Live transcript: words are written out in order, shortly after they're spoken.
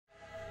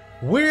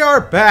We are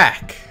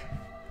back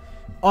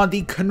on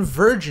the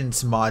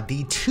Convergence mod.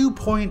 The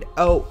 2.0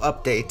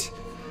 update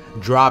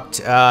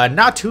dropped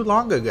not too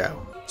long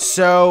ago.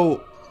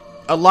 So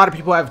a lot of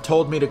people have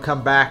told me to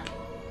come back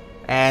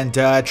and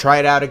try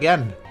it out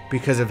again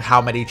because of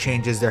how many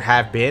changes there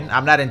have been.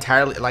 I'm not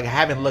entirely, like, I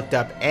haven't looked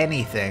up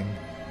anything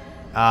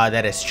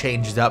that has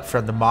changed up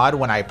from the mod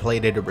when I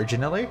played it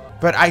originally.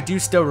 But I do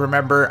still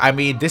remember, I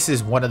mean, this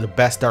is one of the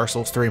best Dark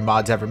Souls 3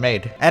 mods ever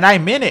made. And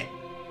I'm in it.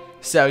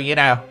 So, you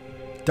know,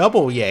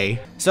 double yay.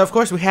 So, of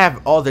course, we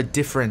have all the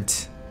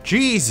different...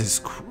 Jesus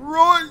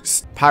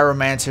Christ!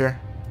 Pyromancer.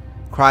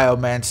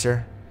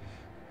 Cryomancer.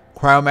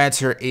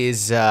 Cryomancer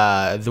is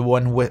the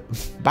one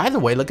with... By the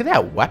way, look at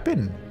that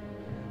weapon.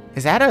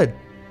 Is that a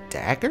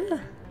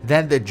dagger?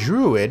 Then the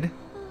Druid.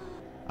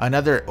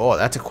 Another... Oh,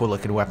 that's a cool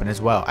looking weapon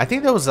as well. I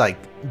think that was like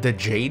the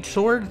Jade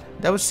Sword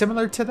that was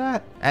similar to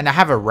that. And I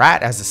have a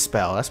rat as a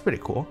spell. That's pretty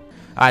cool.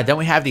 Alright, then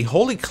we have the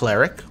Holy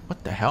Cleric.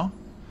 What the hell?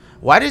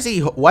 Why do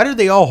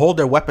they all hold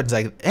their weapons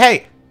like...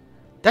 Hey!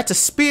 That's a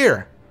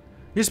spear!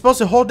 You're supposed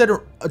to hold it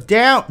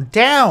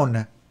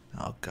down!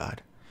 Oh,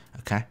 God.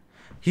 Okay.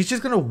 He's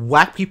just gonna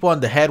whack people on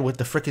the head with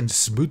the freaking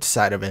smooth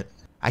side of it.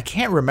 I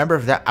can't remember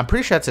if that... I'm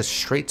pretty sure that's a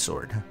straight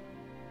sword.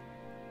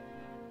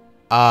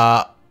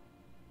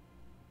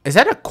 Is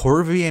that a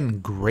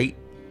Corvian Great...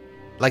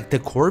 Like the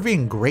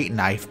Corvian Great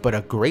Knife, but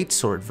a Great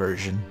Sword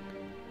version?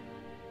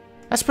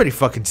 That's pretty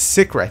fucking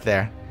sick right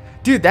there.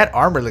 Dude, that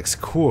armor looks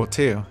cool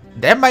too.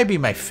 That might be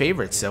my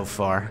favorite so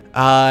far.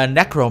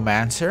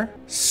 Necromancer.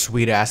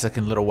 Sweet ass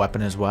looking little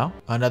weapon as well.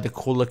 Another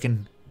cool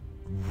looking,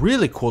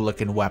 really cool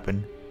looking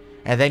weapon.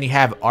 And then you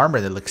have armor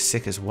that looks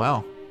sick as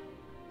well.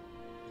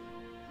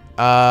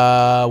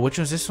 Which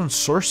one's this one?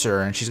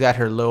 Sorcerer. And she's got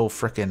her little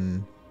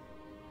freaking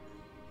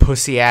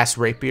pussy ass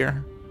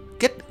rapier.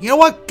 You know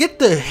what? Get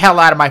the hell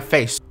out of my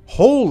face.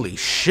 Holy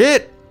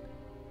shit.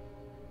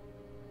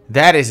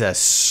 That is a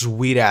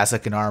sweet ass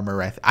looking armor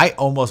right there. I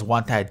almost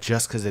want that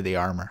just because of the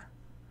armor.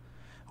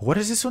 What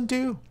does this one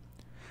do?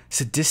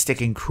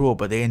 Sadistic and cruel,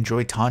 but they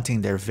enjoy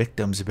taunting their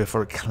victims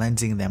before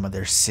cleansing them of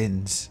their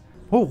sins.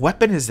 What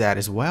weapon is that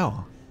as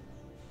well?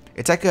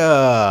 It's like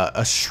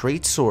a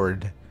straight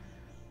sword,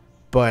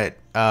 but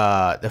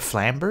the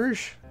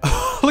flamberge?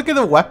 Look at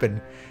the weapon.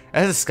 It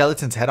has a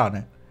skeleton's head on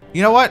it.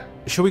 You know what?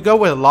 Should we go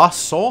with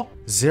Lost Soul?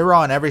 0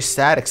 on every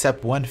stat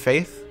except 1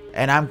 faith.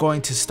 And I'm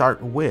going to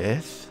start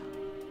with...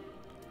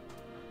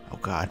 Oh,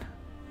 God.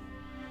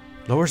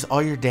 Lowers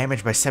all your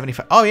damage by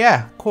 75. Oh,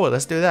 yeah. Cool.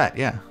 Let's do that.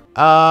 Yeah.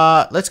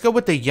 Let's go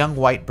with the Young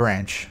White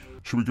Branch.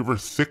 Should we give her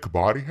thick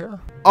body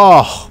hair?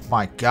 Oh,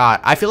 my God.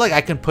 I feel like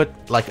I can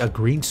put, like, a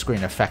green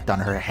screen effect on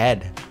her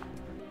head.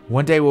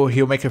 One day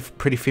he'll make a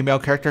pretty female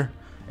character.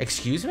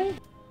 Excuse me?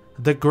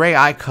 The gray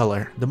eye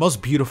color. The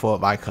most beautiful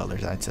of eye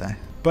colors, I'd say.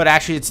 But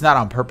actually, it's not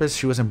on purpose.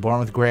 She wasn't born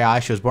with gray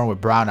eyes. She was born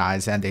with brown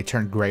eyes, and they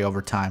turned gray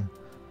over time.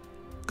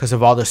 Because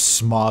of all the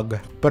smog.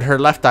 But her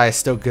left eye is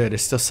still good.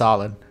 It's still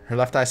solid. Her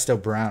left eye is still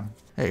brown.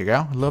 There you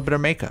go. A little bit of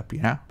makeup,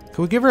 you know?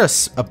 Can we give her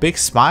a big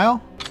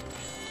smile?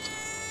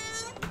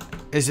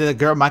 Is it a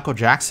girl Michael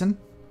Jackson?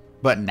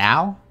 But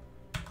now?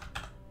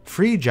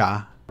 Free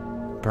Jaw.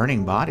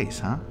 Burning bodies,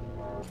 huh?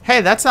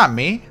 Hey, that's not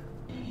me.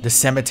 The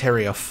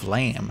Cemetery of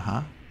Flame,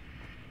 huh?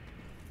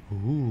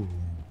 Ooh.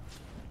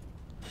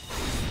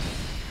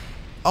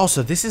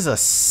 Also, this is a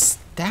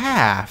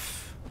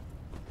staff.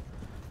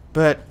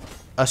 But...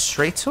 a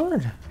straight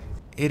sword?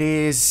 It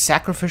is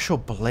Sacrificial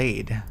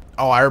Blade.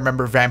 Oh, I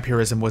remember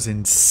vampirism was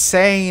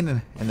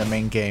insane in the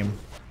main game.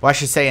 Well, I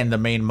should say in the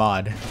main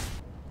mod.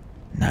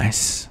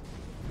 Nice.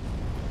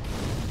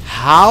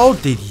 How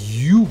did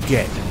you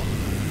get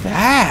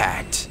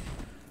that?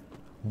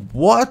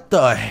 What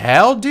the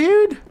hell,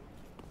 dude?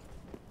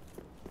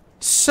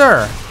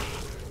 Sir.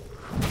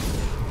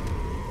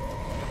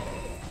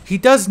 He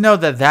does know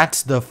that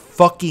that's the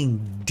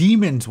fucking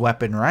demon's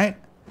weapon, right?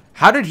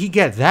 How did he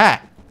get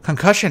that?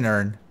 Concussion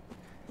urn.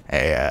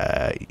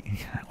 Hey,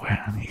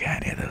 you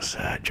got any of those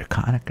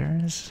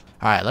Draconicers?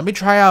 Alright, let me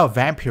try out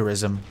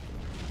vampirism.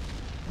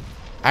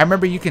 I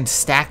remember you can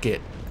stack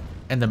it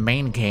in the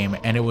main game,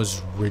 and it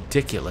was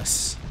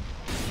ridiculous.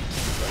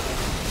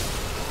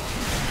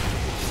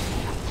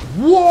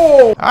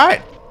 Whoa!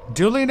 Alright,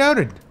 duly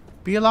noted.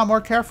 Be a lot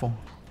more careful.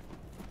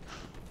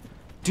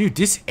 Dude,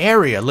 this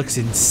area looks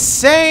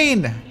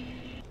insane!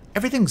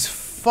 Everything's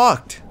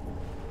fucked.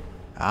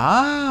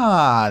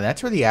 Ah,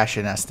 that's where the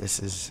Ashen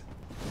Estus is.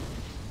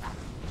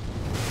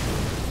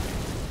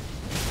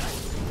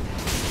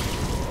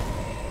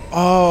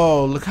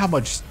 Oh, look how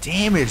much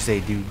damage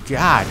they do.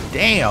 God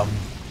damn.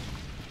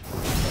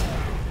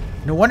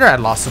 No wonder I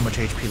lost so much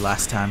HP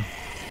last time.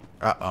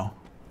 Uh-oh.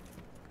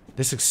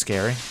 This looks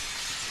scary.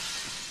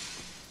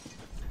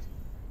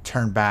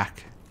 Turn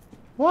back.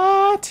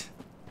 What?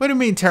 What do you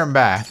mean turn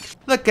back?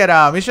 Look at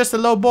him. He's just a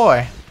little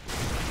boy.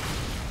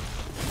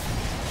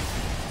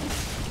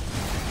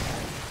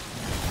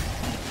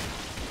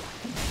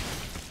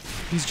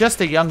 He's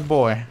just a young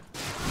boy.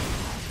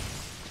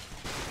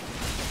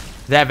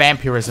 That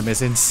vampirism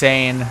is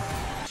insane.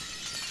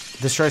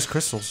 Destroys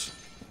crystals.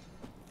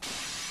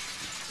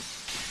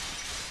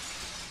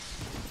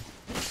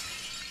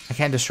 I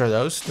can't destroy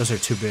those. Those are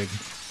too big.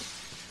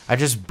 I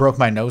just broke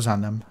my nose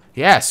on them.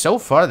 Yeah, so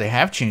far they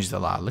have changed a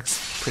lot.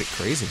 Looks pretty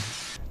crazy.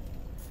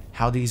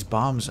 How these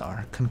bombs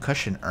are.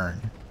 Concussion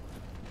urn.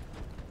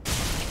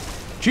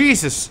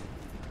 Jesus!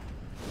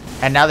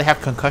 And now they have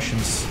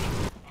concussions.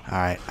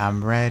 Alright,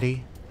 I'm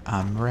ready.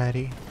 I'm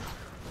ready.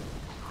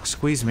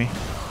 Squeeze me.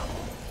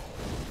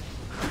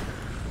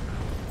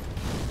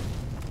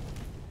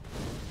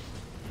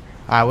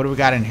 Alright, what do we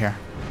got in here?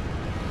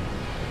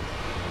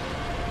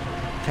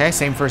 Okay,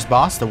 same first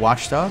boss, the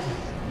Watchdog.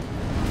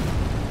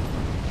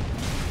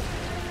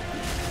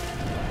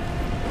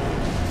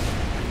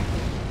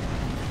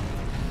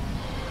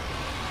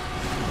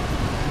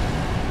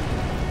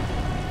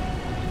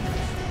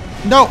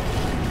 No!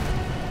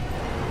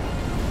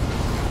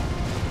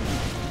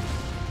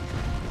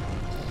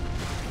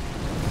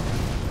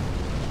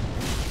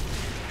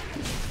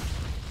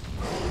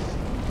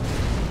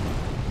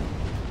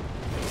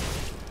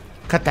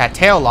 Cut that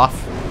tail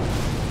off.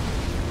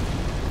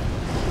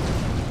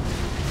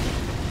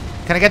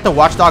 Can I get the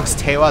Watchdog's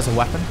tail as a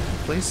weapon,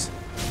 please?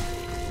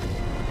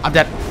 I'm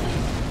dead.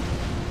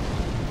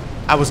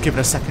 I was given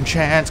a second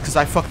chance because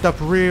I fucked up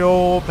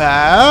real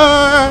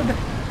bad.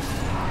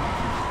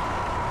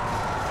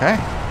 Okay.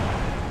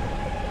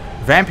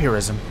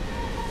 Vampirism.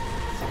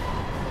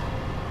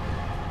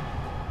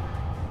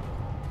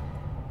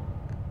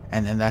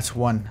 And then that's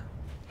one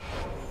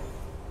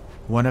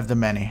of the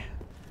many.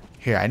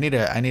 Here, I need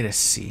a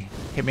C.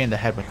 Hit me in the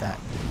head with that.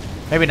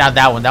 Maybe not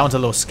that one. That one's a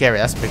little scary.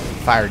 That's big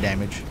fire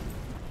damage.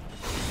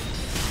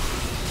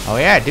 Oh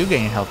yeah, I do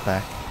gain health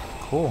back.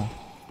 Cool.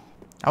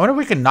 I wonder if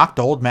we can knock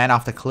the old man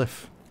off the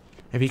cliff.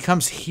 If he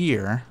comes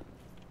here,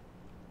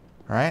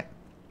 right?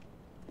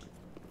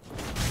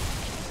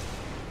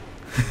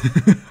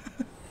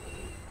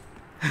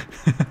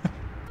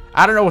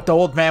 I don't know what the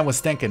old man was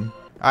thinking.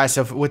 Alright,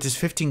 so with this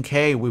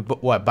 15k, we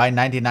what, buy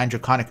 99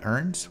 draconic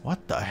urns?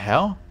 What the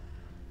hell?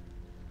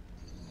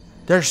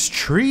 There's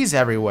trees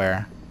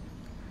everywhere.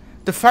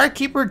 The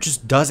Firekeeper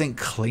just doesn't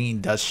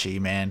clean, does she,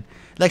 man?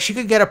 Like, she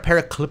could get a pair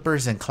of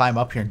clippers and climb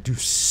up here and do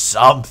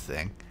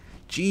something.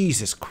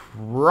 Jesus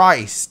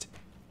Christ.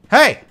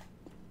 Hey!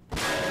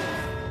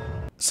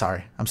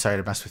 Sorry. I'm sorry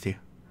to mess with you.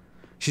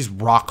 She's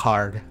rock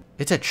hard.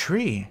 It's a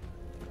tree.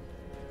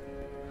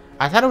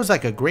 I thought it was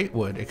like a great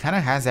wood. It kind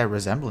of has that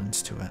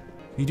resemblance to it.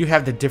 You do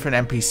have the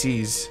different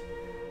NPCs.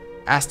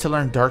 Ask to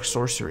learn dark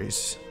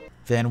sorceries.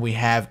 Then we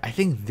have, I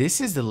think this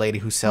is the lady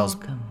who sells...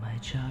 Welcome, my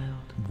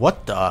child.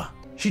 What the?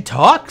 She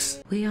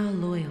talks? We are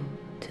loyal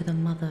to the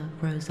Mother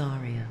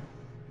Rosaria.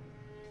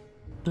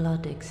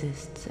 Blood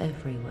exists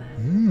everywhere,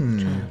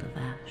 child of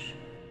ash.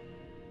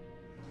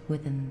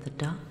 Within the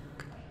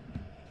dark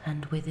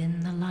and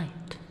within the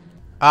light.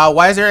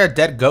 Why is there a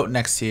dead goat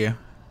next to you?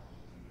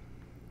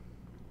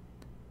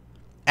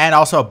 And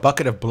also a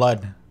bucket of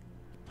blood.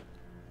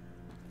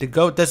 The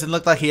goat doesn't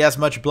look like he has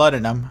much blood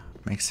in him.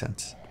 Makes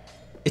sense.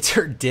 It's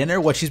her dinner?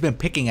 What, she's been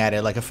picking at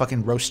it like a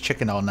fucking roast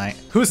chicken all night.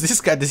 Who's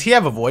this guy? Does he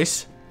have a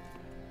voice?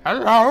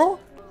 Hello?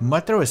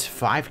 Mud throw is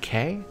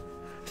 5k?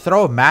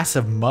 Throw a mass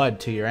of mud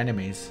to your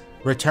enemies.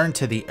 Return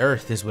to the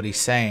earth is what he's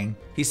saying.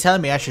 He's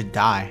telling me I should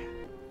die.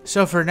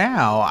 So for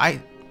now,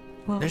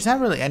 there's not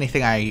really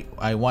anything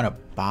I want to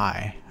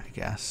buy, I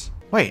guess.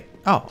 Wait,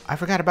 oh, I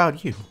forgot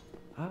about you.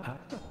 I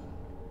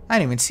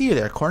didn't even see you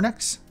there,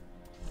 Cornix.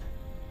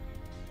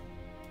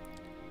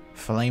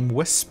 Flame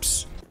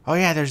wisps. Oh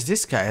yeah, there's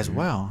this guy as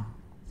well.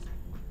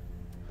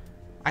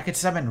 I could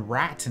summon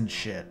rats and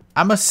shit.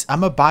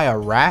 I'ma buy a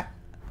rat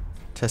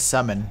to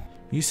summon.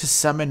 Use to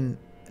summon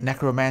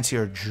necromancy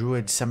or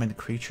druid summoned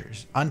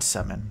creatures.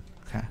 Unsummon.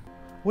 Okay.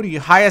 What are you,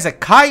 high as a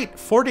kite?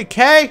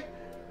 40k?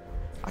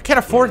 I can't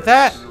afford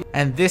that.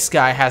 And this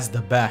guy has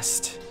the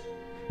best.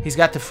 He's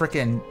got the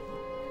freaking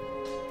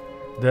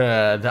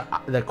the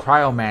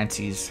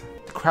cryomancies.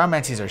 The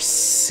cryomancies are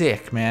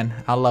sick, man.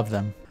 I love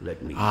them.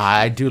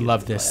 I do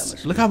love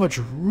this. Look how much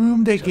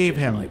room they gave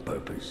him.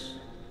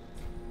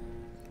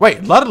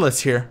 Wait,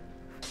 Ludless here.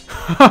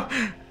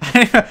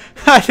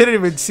 I didn't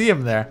even see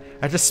him there.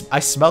 I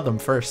smelled him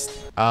first.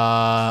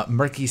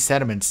 Murky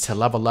sediments to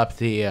level up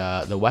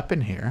the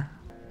weapon here.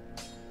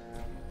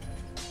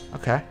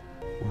 Okay.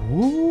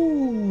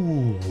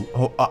 Ooh.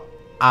 Oh.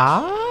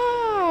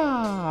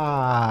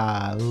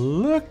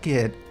 Look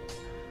it.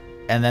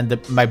 And then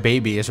my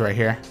baby is right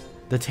here.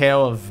 The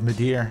tail of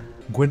Midir.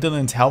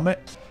 Gwendolyn's helmet.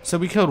 So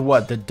we killed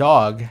what? The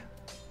dog.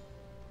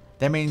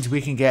 That means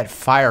we can get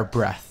fire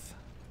breath.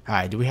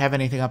 Alright, do we have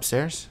anything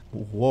upstairs?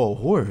 Whoa,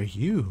 who are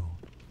you?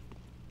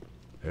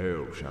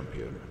 Hail,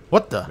 champion.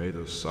 What the? May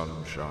the sun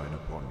shine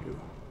upon you.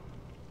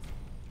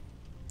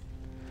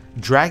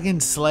 Dragon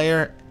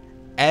Slayer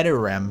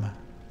Edirem.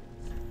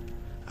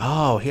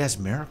 Oh, he has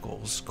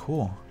miracles.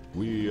 Cool.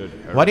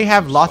 Why do you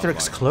have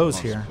Lothric's clothes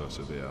here?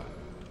 Persevere.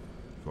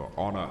 For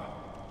honor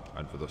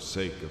and for the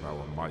sake of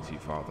our mighty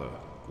father,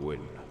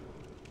 Gwyn.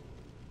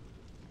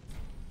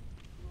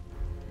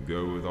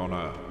 Go with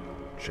honor,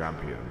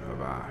 champion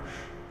of Ash.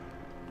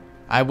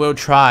 I will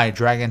try,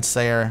 Dragon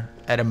Slayer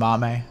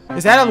Edamame.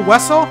 Is that a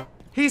Wessel?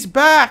 He's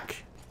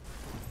back!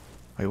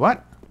 Wait,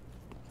 what?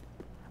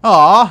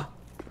 Aw.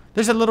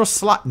 There's a little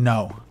slide.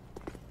 No.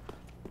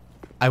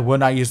 I will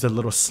not use the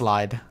little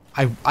slide.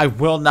 I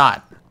will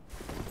not.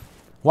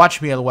 Watch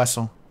me, El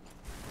Wessel.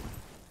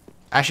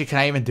 Actually, can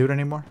I even do it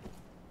anymore?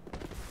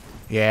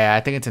 Yeah, I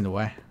think it's in the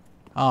way.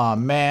 Aw,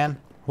 man.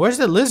 Where's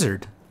the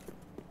lizard?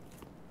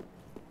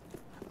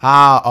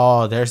 Ah,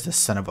 oh, there's the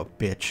son of a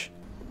bitch.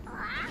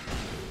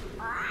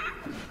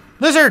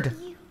 Lizard!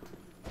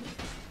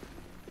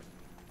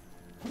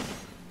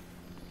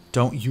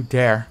 Don't you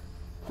dare.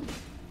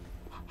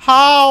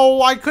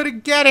 How? I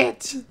couldn't get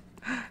it.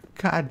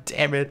 God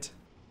damn it.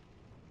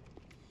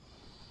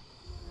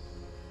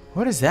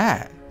 What is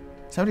that?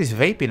 Somebody's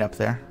vaping up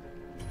there.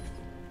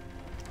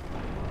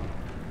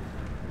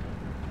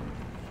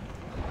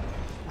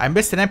 I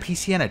missed an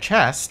NPC and a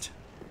chest.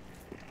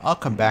 I'll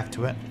come back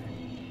to it.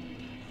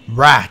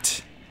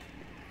 Rat.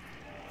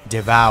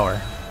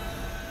 Devour.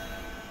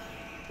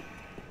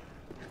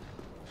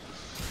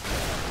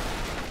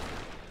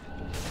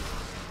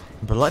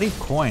 Bloody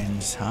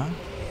coins, huh?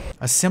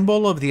 A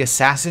symbol of the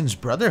Assassin's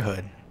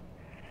Brotherhood.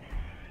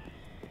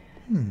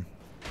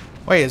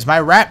 Wait, is my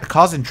rat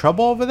causing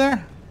trouble over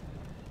there?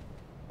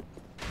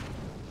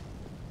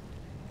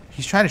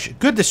 He's trying to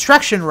good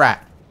distraction,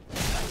 rat.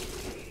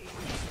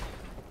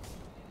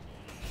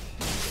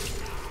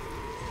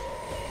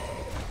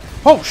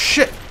 Oh,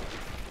 shit.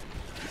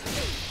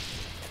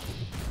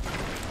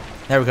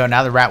 There we go.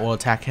 Now the rat will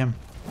attack him.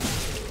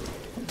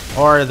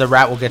 Or the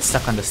rat will get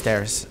stuck on the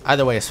stairs.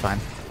 Either way is fine.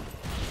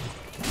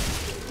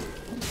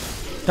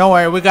 Don't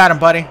worry. We got him,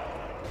 buddy.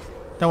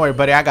 Don't worry,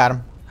 buddy. I got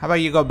him. How about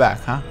you go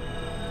back, huh?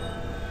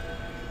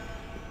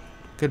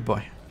 Good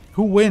boy.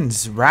 Who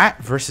wins?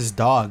 Rat versus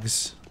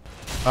dogs.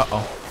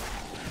 Uh-oh.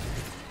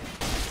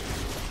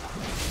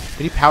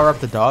 Did he power up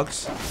the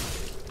dogs?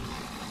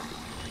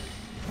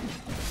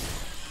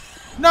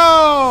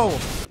 No!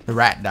 The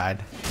rat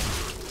died.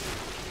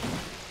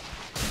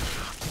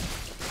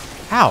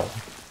 Ow.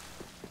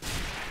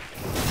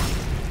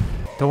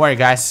 Don't worry,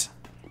 guys.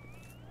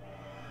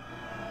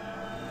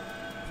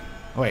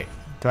 Wait,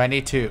 do I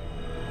need to...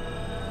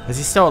 Is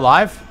he still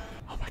alive?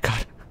 Oh my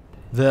god.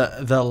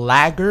 The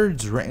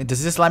laggard's ring.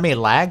 Does this let me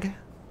lag?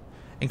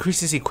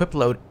 Increases equip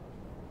load.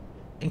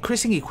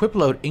 Increasing equip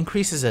load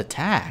increases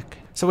attack.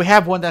 So we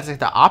have one that's like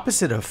the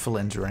opposite of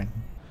Flynn's ring.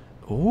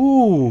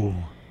 Ooh.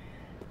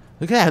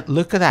 Look at that.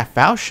 Look at that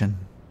falchion.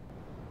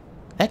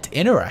 That's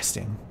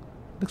interesting.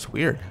 Looks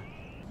weird.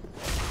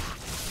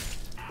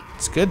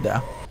 It's good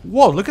though.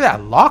 Whoa, look at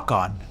that lock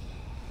on.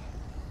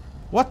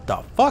 What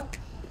the fuck?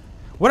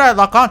 What did I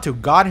lock on to?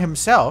 God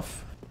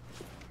himself.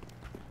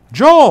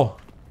 Joel!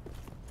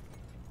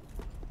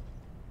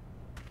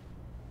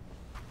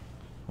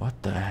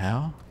 What the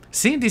hell?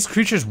 Seeing these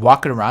creatures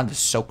walking around is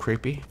so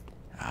creepy.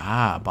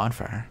 Ah,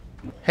 bonfire.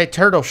 Hey,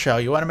 Turtle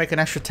Shell, you want to make an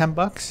extra 10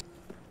 bucks?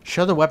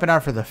 Show the weapon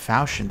art for the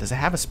falchion. Does it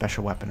have a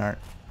special weapon art?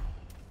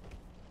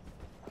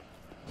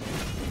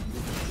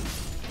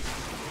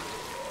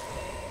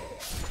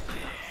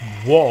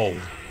 Whoa.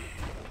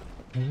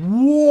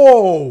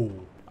 Whoa.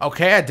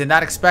 Okay, I did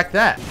not expect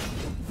that.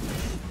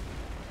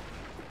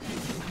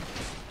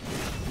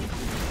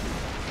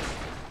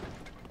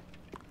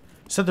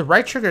 So the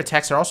right trigger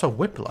attacks are also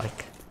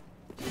whip-like.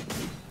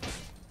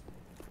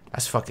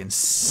 That's fucking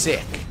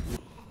sick.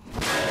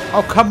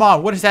 Oh, come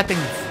on. What is that thing?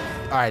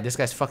 Alright, this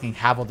guy's fucking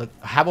Havel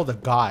the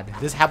God.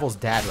 This is Havel's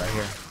dad right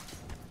here.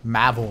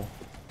 Mavel.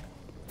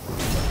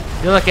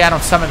 You're lucky I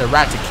don't summon the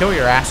rat to kill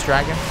your ass,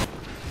 dragon.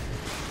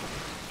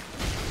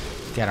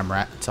 Get him,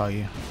 rat. It's all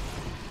you.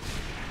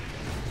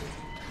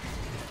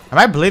 Am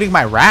I bleeding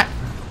my rat?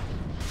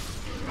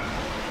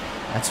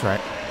 That's right.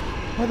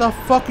 Where the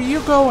fuck are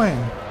you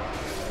going?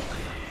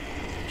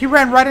 He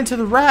ran right into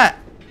the rat.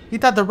 He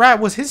thought the rat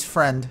was his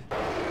friend.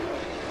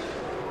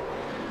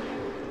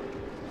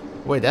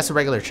 Wait, that's a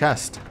regular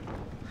chest.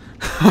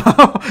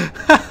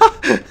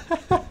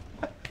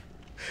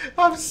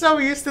 I'm so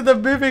used to the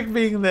mimic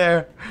being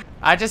there.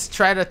 I just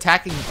tried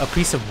attacking a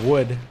piece of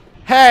wood.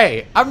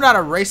 Hey, I'm not a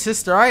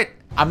racist, alright?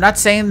 I'm not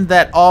saying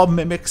that all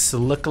mimics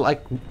look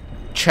like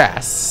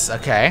chests,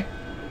 okay?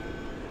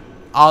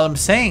 All I'm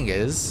saying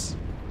is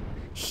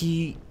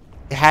he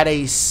had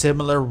a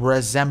similar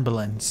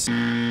resemblance.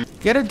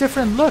 Get a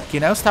different look, you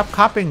know? Stop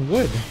copying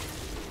wood.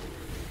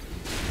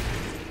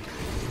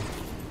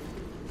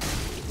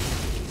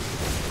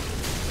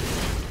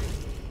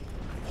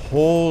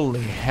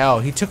 Holy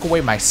hell, he took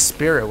away my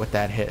spirit with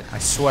that hit, I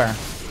swear.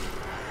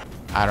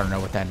 I don't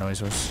know what that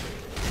noise was.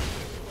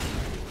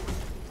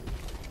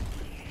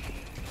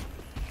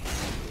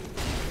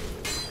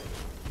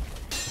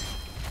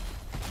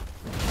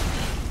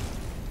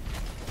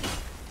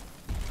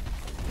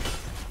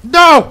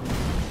 No!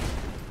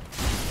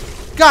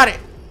 Got it!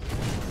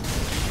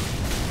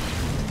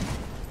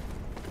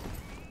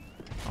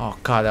 Oh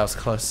god, that was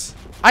close.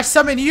 I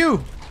summon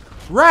you!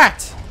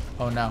 Rat!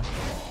 Oh no.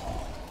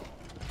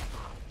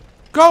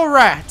 Go,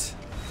 rat!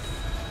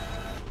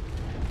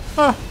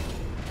 Huh.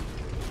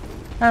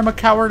 I'm a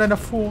coward and a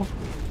fool.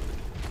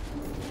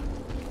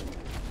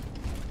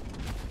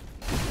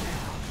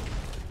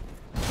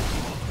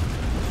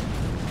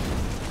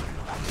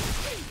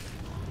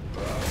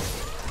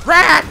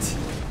 Rat!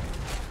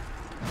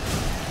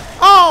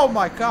 Oh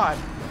my god.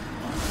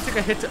 I think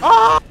I hit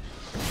oh!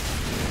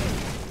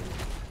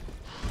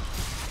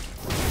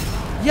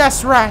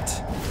 Yes, rat!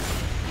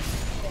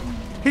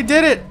 He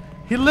did it!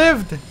 He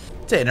lived!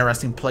 It's an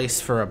interesting place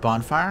for a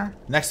bonfire.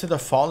 Next to the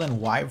fallen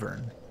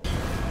wyvern.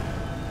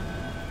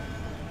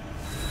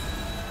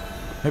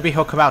 Maybe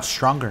he'll come out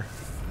stronger.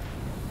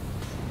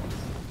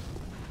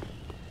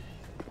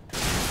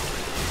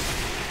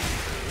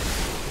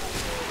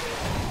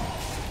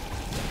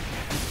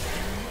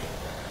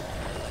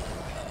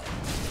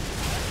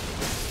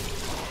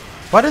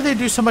 Why do they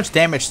do so much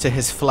damage to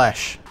his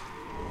flesh?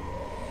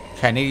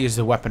 Okay, I need to use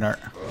the weapon art.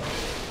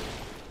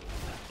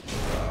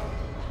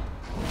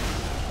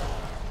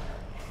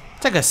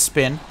 It's like a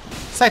spin.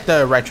 It's like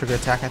the right trigger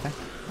attack, I think.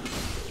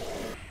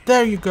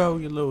 There you go,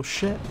 you little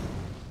shit.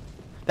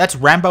 That's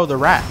Rambo the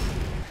Rat.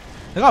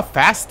 Look how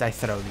fast I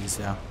throw these,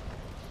 though.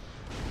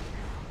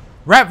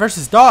 Rat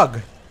versus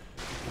dog.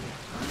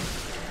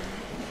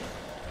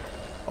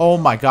 Oh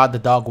my god, the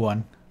dog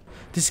won.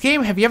 This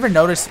game, have you ever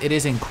noticed it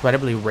is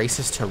incredibly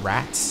racist to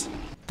rats?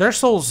 Dark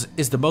Souls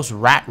is the most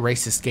rat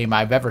racist game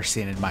I've ever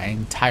seen in my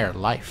entire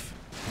life.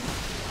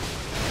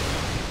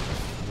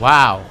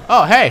 Wow.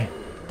 Oh, hey.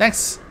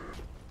 Thanks.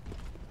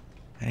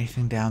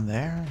 Anything down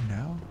there?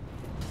 No.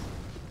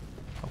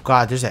 Oh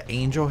god, there's an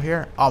angel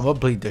here. Oh, I'm gonna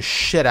bleed the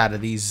shit out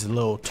of these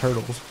little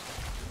turtles.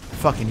 I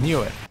fucking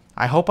knew it.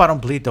 I hope I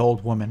don't bleed the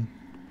old woman.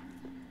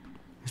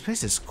 This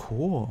place is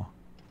cool.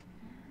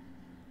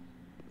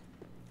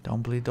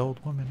 Don't bleed the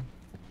old woman.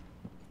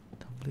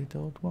 Don't bleed the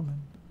old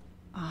woman.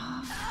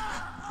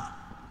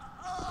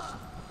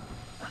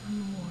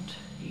 Lord,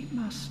 it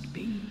must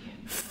be.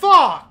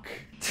 Fuck!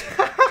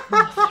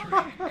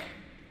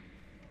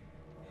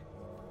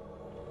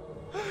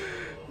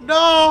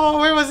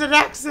 No, it was an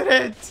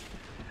accident.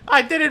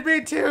 I didn't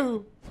mean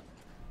to.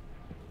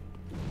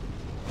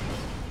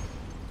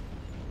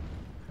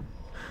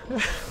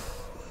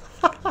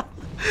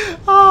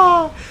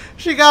 Oh,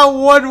 she got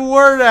one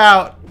word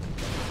out.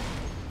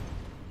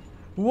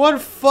 One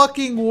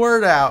fucking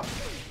word out.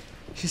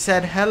 She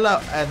said hello,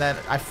 and then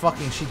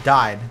she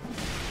died.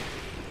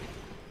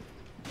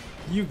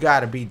 You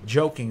gotta be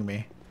joking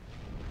me.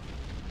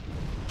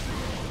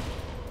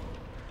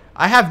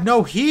 I have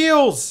no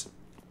heals.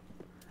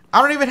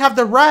 I don't even have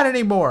the rat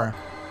anymore.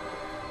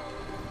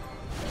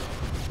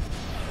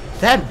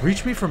 That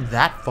reached me from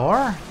that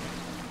far?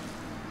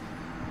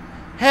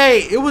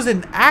 Hey, it was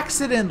an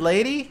accident,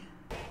 lady.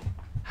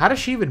 How does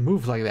she even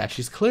move like that?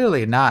 She's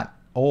clearly not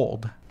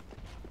old.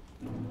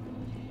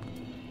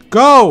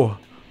 Go!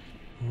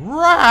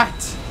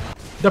 Rat!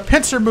 The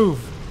pincer move.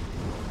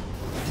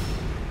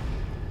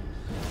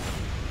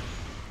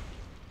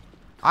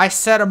 I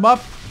set him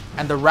up,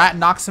 and the rat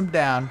knocks him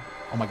down.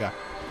 Oh my god.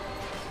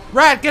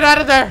 Rat, get out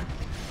of there!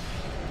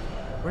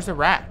 Where's the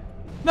rat?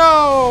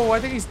 No! I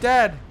think he's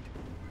dead.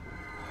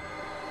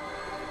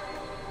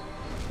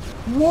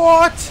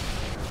 What?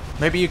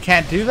 Maybe you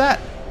can't do that?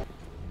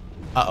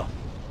 Uh-oh.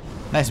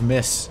 Nice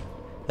miss.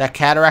 That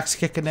cataract's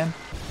kicking in.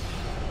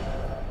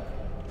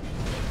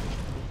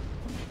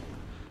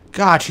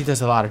 God, she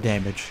does a lot of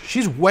damage.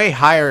 She's way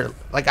higher.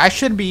 Like, I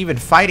shouldn't be even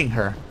fighting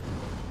her.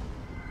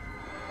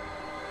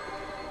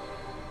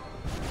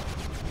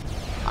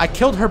 I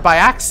killed her by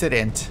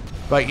accident.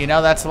 But, you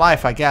know, that's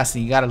life, I guess.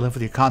 And you gotta live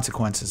with your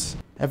consequences.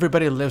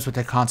 Everybody lives with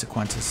their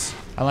consequences.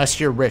 Unless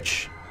you're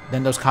rich.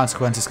 Then those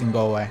consequences can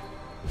go away.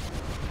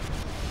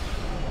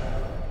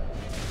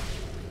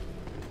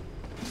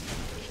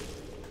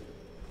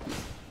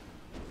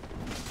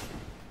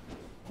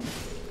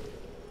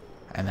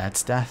 And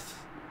that's death.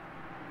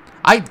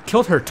 I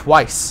killed her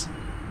twice.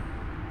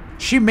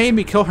 She made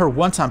me kill her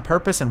once on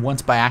purpose and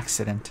once by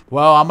accident.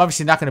 Well, I'm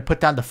obviously not going to put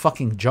down the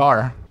fucking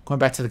jar. Going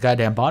back to the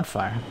goddamn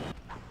bonfire.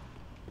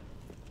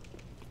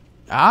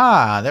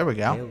 Ah, there we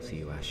go. Hail to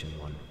you, Ashen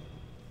One.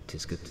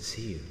 'Tis good to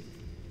see you.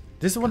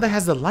 This is the one that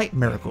has the light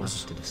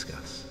miracles. Much to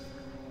discuss.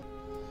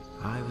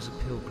 I was a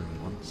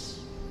pilgrim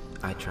once.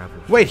 I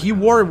traveled. Wait, he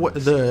wore what,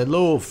 the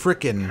little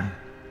frickin'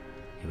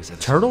 It was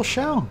turtle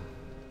shell?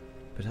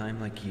 But I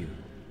am like you,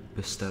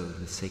 bestowed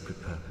with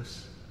sacred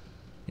purpose.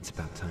 It's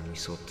about time we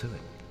sought to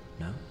it,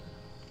 no?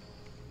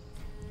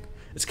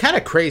 It's kind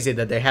of crazy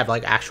that they have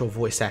like actual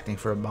voice acting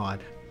for a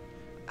mod.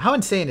 How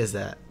insane is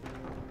that?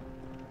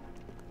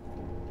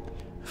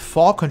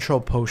 Fall control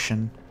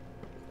potion.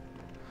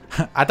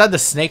 I thought the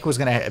snake was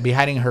gonna be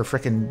hiding her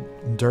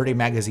frickin' dirty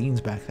magazines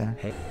back there.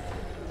 Hey.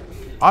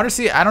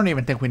 Honestly, I don't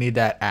even think we need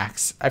that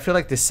axe. I feel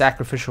like this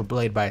sacrificial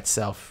blade by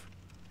itself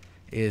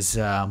is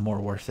more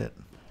worth it.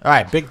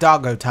 Alright, big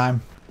doggo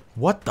time.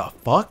 What the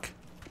fuck?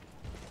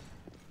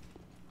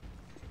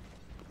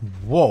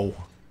 Whoa.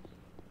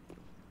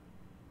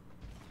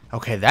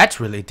 Okay, that's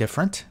really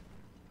different.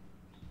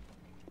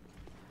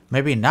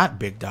 Maybe not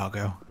big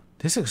doggo.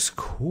 This looks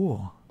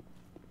cool.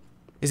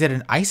 Is it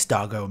an ice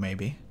doggo,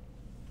 maybe?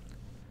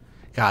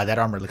 God, that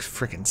armor looks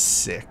freaking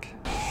sick.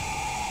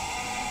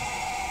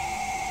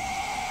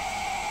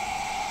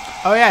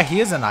 Oh yeah, he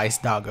is an ice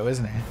doggo,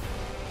 isn't he?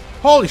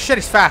 Holy shit,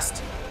 he's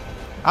fast.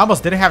 I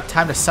almost didn't have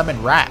time to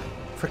summon Rat.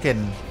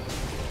 Freaking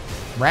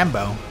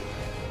Rambo.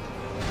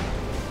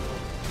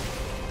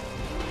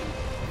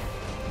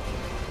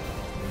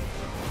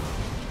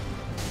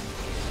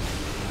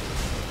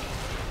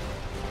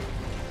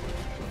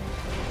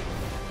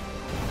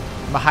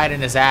 I'm gonna hide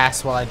in his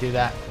ass while I do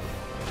that.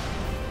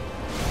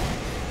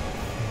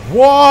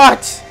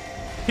 What?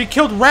 He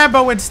killed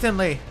Rambo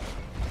instantly.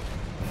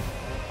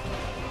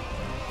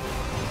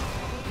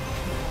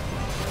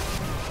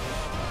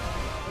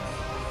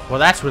 Well,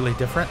 that's really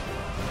different.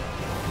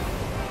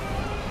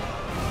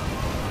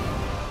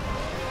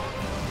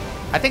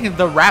 I think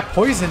the rat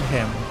poisoned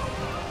him.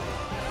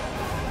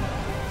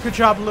 Good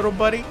job, little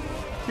buddy.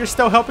 You're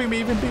still helping me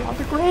even beyond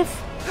the grave.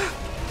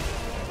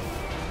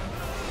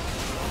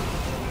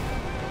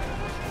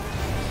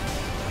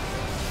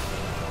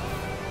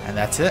 And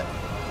that's it.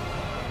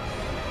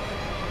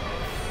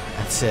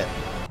 That's it.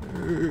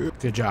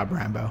 Good job,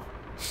 Rambo.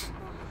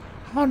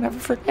 I'll never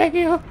forget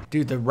you.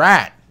 Dude, the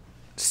rat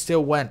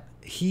still went.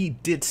 He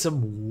did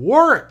some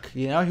work.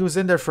 You know, he was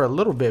in there for a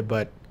little bit,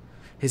 but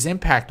his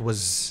impact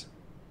was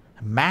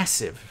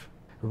massive.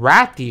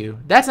 Rathu,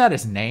 that's not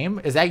his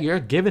name. Is that your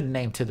given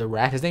name to the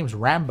rat? His name's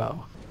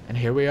Rambo. And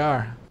here we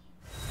are.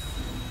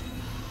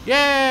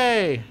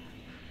 Yay!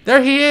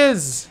 There he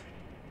is.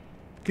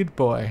 Good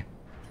boy.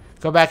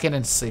 Go back in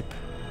and sleep.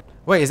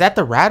 Wait, is that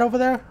the rat over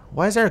there?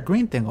 Why is there a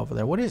green thing over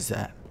there? What is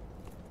that?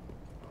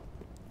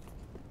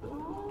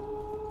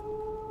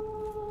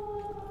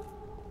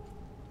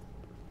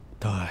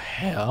 The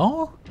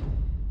hell?